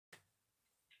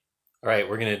All right,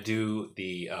 we're going to do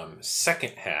the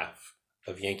second half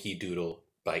of Yankee Doodle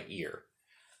by ear.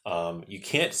 You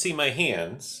can't see my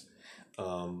hands,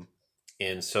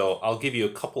 and so I'll give you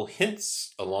a couple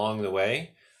hints along the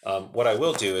way. What I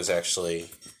will do is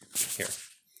actually, here,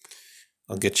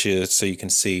 I'll get you so you can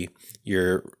see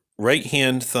your right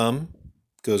hand thumb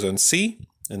goes on C,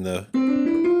 and the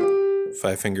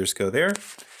 5 fingers go there,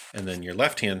 and then your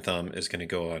left hand thumb is going to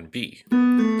go on B,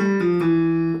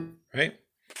 right?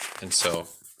 And so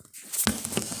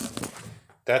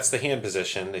that's the hand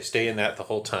position. They stay in that the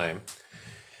whole time.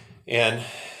 And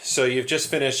so you've just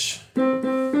finished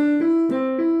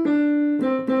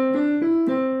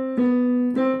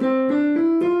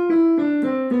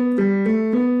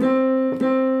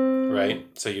right?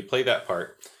 So you play that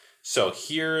part. So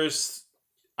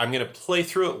I'm going to play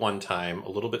through it one time, a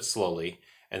little bit slowly,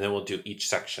 and then we'll do each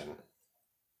section.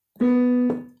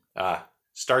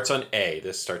 Starts on A.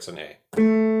 This starts on A.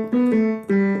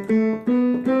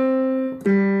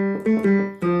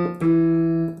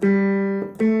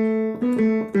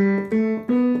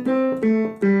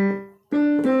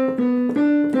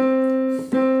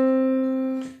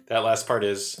 That last part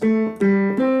is, I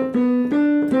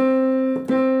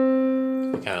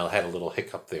kind of had a little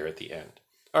hiccup there at the end.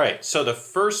 All right, so the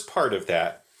first part of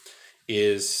that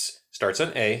starts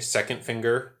on A, second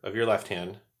finger of your left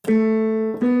hand.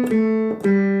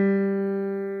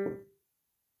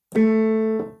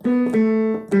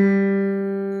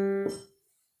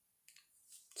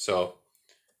 So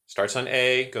starts on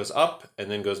A, goes up,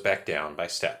 and then goes back down by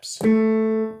steps.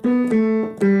 And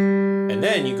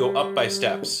then you go up by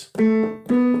steps.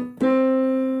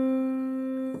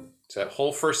 So that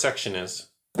whole first section is.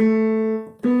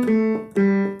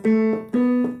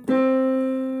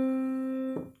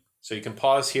 So you can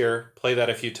pause here, play that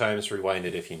a few times, rewind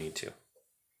it if you need to.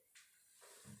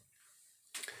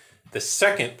 The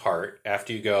second part,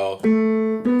 after you go,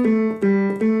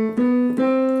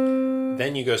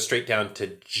 then you go straight down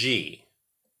to G.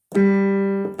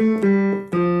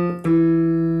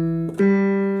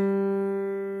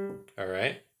 All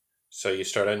right, so you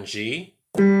start on G,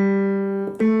 and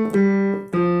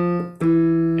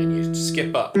you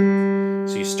skip up.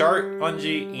 So you start on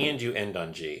G and you end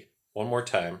on G. One more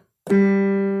time.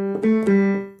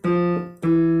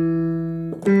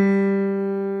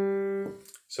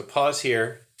 So pause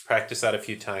here, practice that a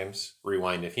few times,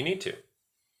 rewind if you need to.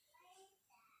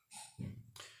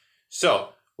 So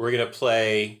we're going to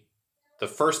play the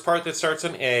first part that starts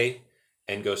on A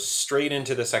and go straight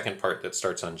into the second part that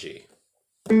starts on G.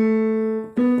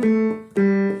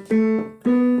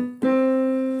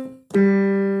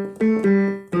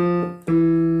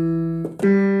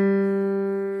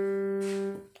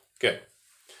 Good.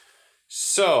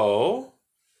 So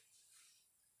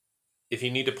if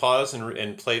you need to pause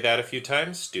and play that a few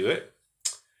times, do it.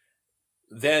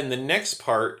 Then the next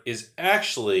part is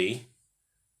actually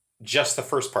just the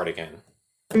first part again.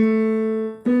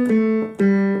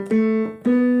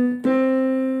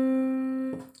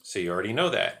 So you already know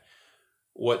that.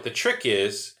 What the trick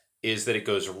is that it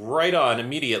goes right on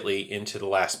immediately into the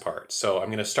last part. So I'm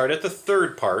going to start at the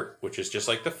third part, which is just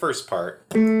like the first part,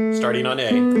 starting on A,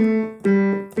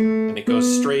 and it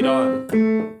goes straight on.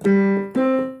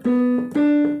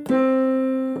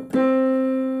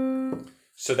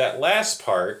 So that last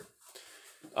part,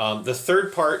 the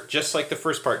third part, just like the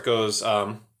first part, goes,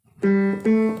 you're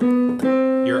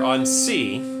on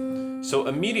C, so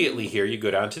immediately here you go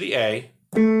down to the A,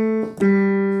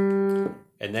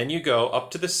 and then you go up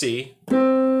to the C,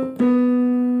 and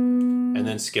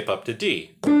then skip up to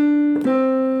D. So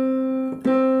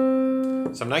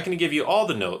I'm not going to give you all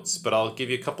the notes, but I'll give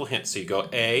you a couple hints. So you go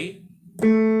A,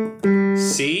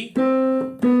 C,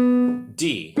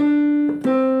 D.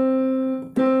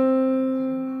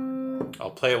 I'll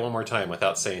play it one more time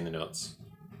without saying the notes.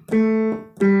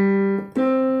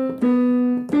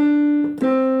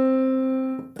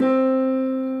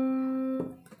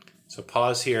 So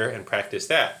pause here and practice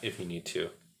that if you need to.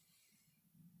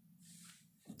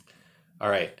 All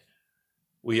right.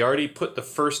 We already put the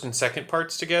first and second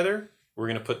parts together. We're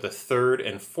going to put the third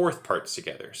and fourth parts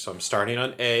together. So I'm starting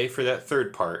on A for that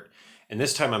third part. And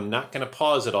this time I'm not going to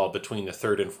pause at all between the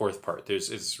third and fourth part.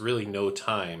 There's really no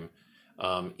time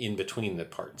in between the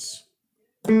parts.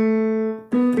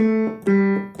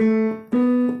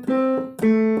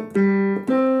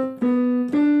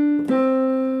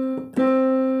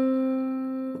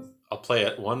 I'll play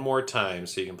it one more time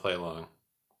so you can play along.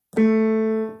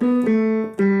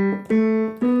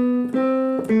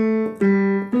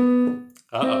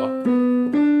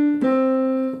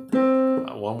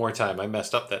 One more time. I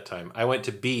messed up that time. I went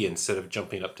to B instead of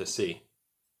jumping up to C.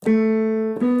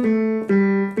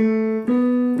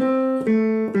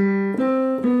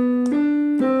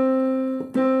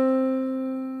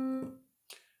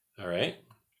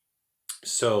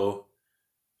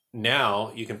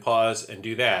 now you can pause and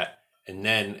do that. And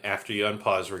then after you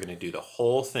unpause, we're going to do the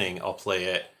whole thing. I'll play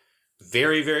it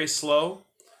very, very slow,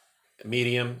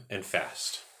 medium, and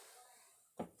fast.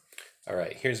 All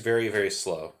right, here's very, very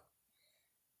slow.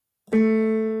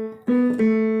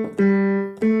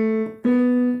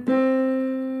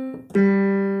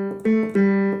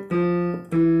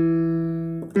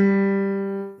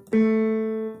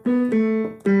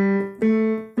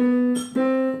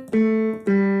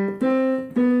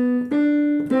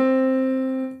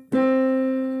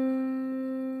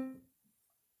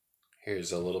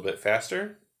 Here's a little bit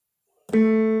faster.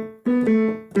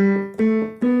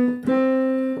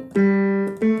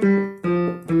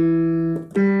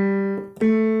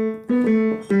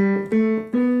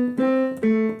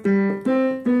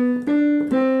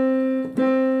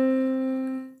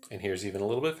 And here's even a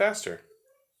little bit faster.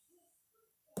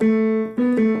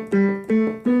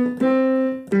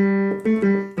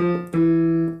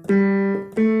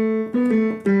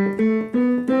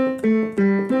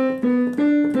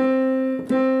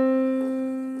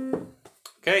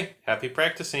 Okay, happy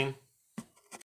practicing.